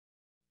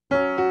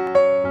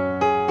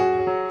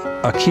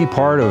A key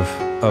part of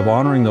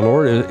honoring the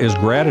Lord is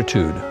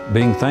gratitude,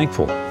 being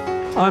thankful.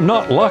 I'm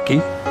not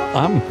lucky,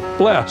 I'm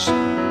blessed.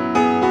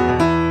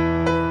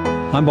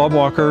 I'm Bob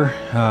Walker.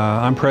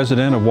 I'm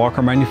president of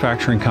Walker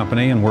Manufacturing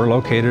Company, and we're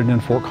located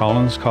in Fort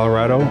Collins,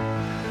 Colorado.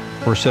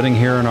 We're sitting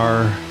here in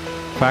our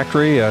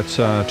factory. It's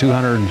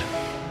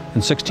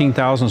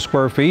 216,000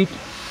 square feet.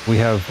 We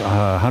have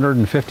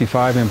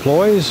 155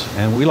 employees,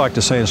 and we like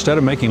to say instead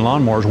of making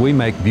lawnmowers, we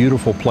make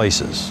beautiful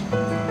places.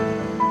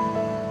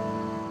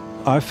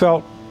 I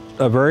felt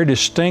a very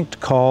distinct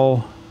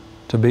call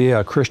to be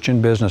a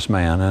Christian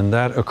businessman, and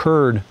that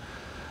occurred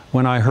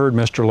when I heard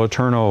Mr.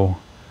 LeTourneau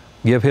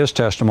give his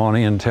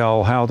testimony and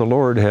tell how the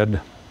Lord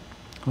had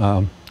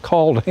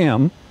called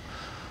him.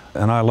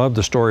 And I love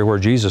the story where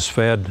Jesus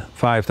fed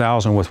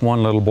 5,000 with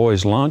one little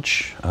boy's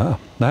lunch.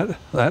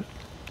 That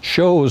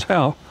shows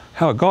how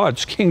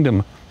God's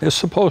kingdom is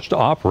supposed to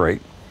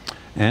operate.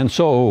 And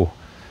so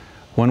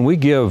when we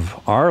give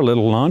our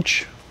little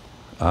lunch,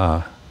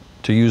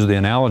 to use the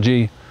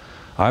analogy,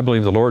 I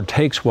believe the Lord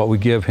takes what we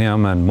give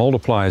Him and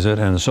multiplies it.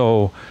 And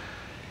so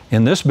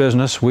in this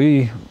business,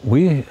 we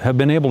have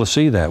been able to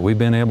see that. We've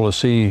been able to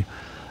see,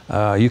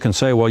 you can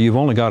say, well, you've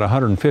only got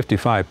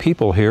 155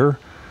 people here.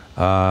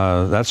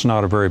 That's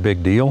not a very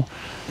big deal.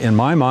 In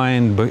my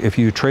mind, if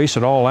you trace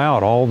it all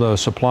out, all the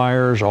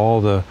suppliers,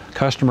 all the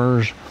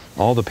customers,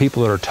 all the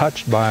people that are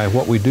touched by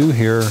what we do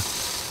here,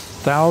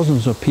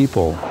 thousands of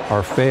people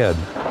are fed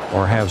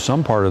or have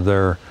some part of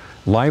their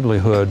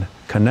livelihood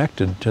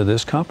connected to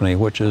this company,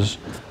 which is,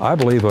 I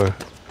believe,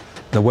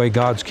 the way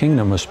God's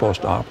kingdom is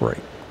supposed to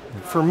operate.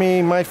 For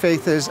me, my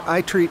faith is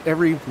I treat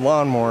every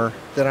lawnmower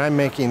that I'm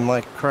making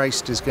like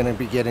Christ is going to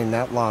be getting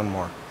that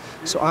lawnmower.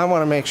 So I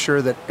want to make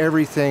sure that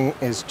everything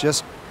is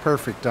just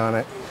perfect on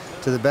it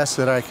to the best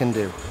that I can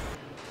do.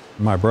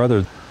 My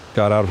brother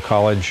got out of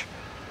college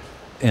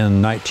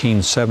in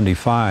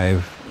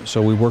 1975, so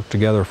we worked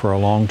together for a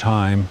long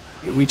time.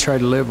 We try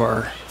to live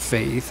our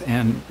faith,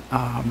 and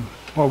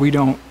while we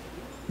don't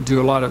do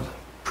a lot of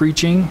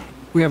preaching,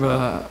 we have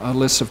a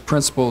list of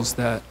principles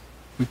that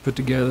we put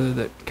together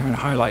that kind of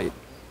highlight,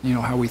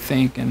 how we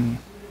think and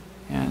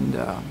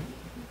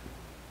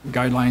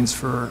guidelines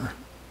for,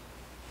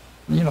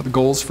 the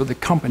goals for the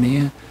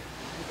company.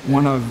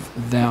 One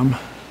of them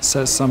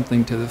says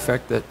something to the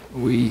effect that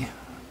we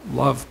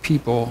love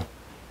people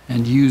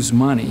and use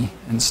money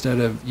instead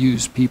of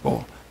use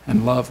people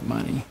and love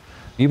money.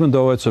 Even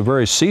though it's a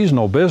very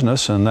seasonal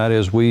business, and that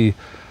is we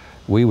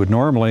would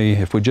normally,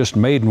 if we just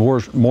made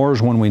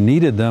mowers when we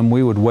needed them,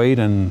 we would wait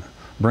and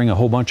bring a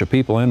whole bunch of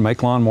people in, make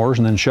lawnmowers,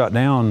 and then shut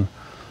down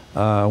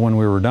when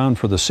we were done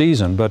for the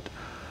season. But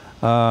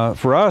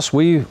for us,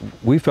 we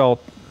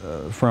felt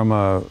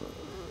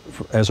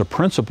as a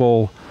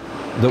principle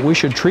that we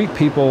should treat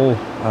people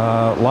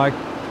like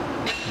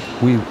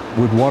we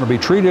would want to be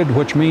treated,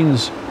 which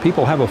means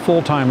people have a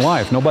full-time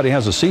life. Nobody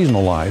has a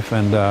seasonal life.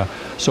 And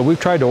so we've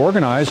tried to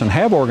organize and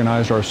have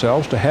organized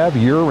ourselves to have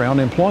year-round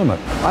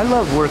employment. I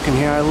love working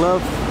here. I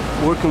love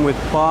working with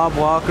Bob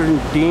Walker and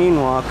Dean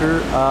Walker.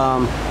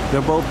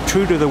 They're both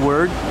true to the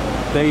word.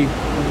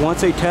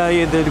 Once they tell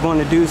you they're going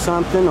to do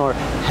something or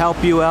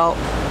help you out,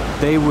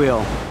 they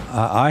will.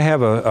 I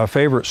have a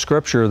favorite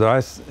scripture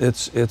that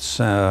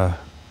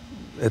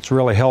it's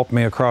really helped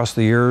me across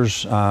the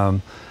years.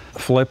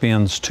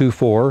 Philippians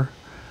 2:4,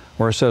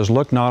 where it says,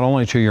 look not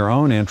only to your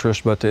own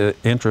interest, but the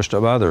interest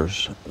of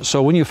others.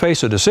 So when you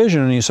face a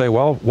decision and you say,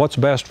 well, what's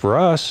best for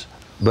us?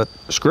 But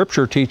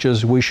Scripture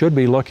teaches we should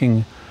be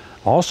looking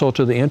also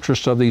to the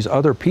interest of these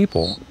other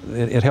people.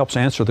 It helps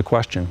answer the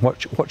question,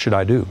 what should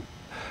I do?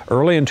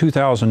 Early in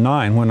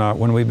 2009,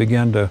 when we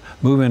began to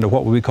move into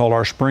what we call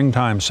our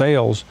springtime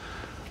sales,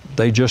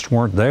 they just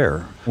weren't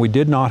there. We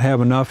did not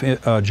have enough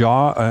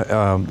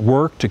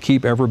work to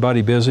keep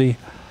everybody busy.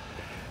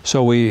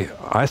 So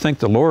I think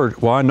the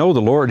Lord, well, I know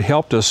the Lord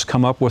helped us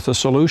come up with a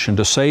solution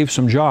to save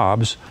some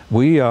jobs.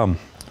 We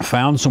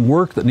found some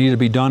work that needed to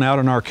be done out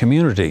in our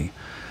community.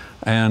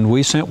 And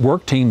we sent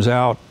work teams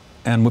out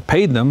and we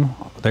paid them.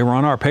 They were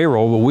on our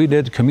payroll, but we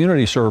did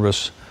community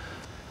service.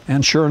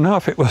 And sure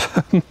enough, it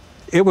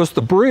was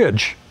the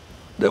bridge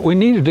that we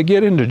needed to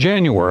get into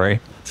January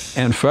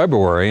and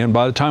February, and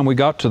by the time we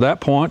got to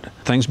that point,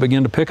 things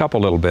began to pick up a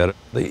little bit.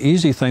 The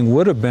easy thing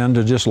would have been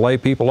to just lay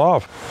people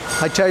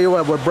off. I tell you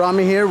what brought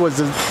me here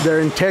was their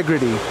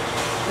integrity,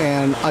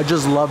 and I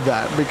just love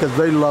that because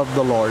they love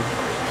the Lord.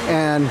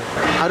 And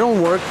I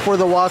don't work for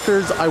the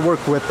Walkers, I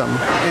work with them,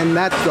 and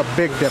that's a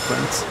big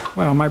difference.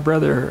 Well, my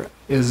brother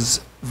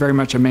is very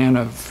much a man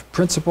of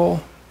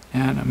principle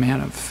and a man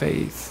of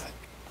faith.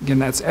 Again,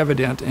 that's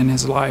evident in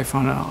his life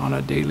on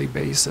a daily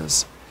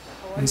basis.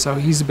 And so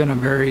he's been a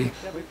very,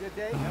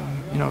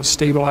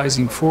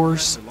 stabilizing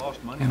force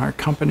in our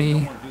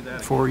company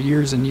for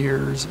years and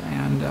years,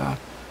 and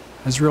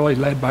has really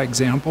led by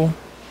example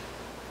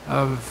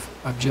of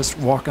just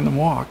walking the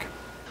walk.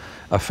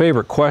 A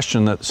favorite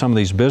question that some of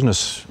these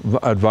business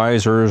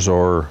advisors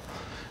or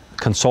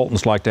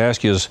consultants like to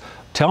ask you is,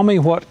 tell me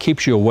what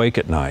keeps you awake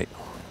at night.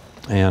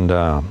 And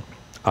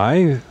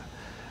I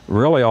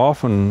really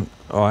often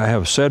I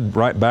have said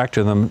right back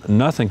to them,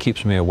 nothing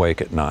keeps me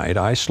awake at night.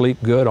 I sleep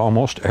good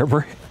almost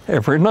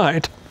every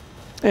night.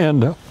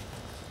 And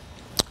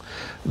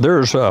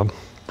there's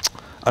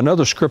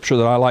another scripture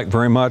that I like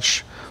very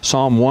much,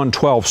 Psalm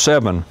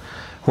 112:7,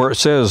 where it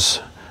says,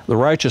 the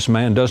righteous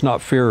man does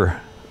not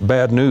fear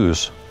bad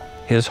news.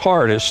 His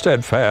heart is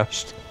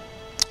steadfast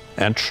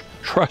and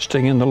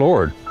trusting in the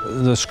Lord.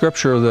 The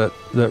scripture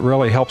that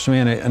really helps me,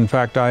 and in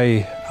fact,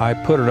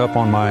 I put it up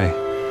on my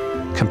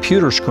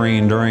computer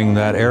screen during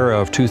that era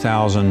of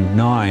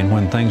 2009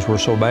 when things were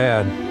so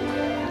bad.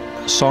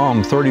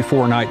 Psalm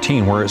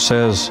 34:19, where it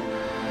says,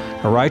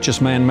 a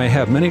righteous man may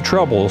have many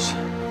troubles,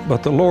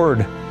 but the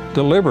Lord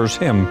delivers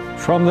him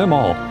from them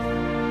all.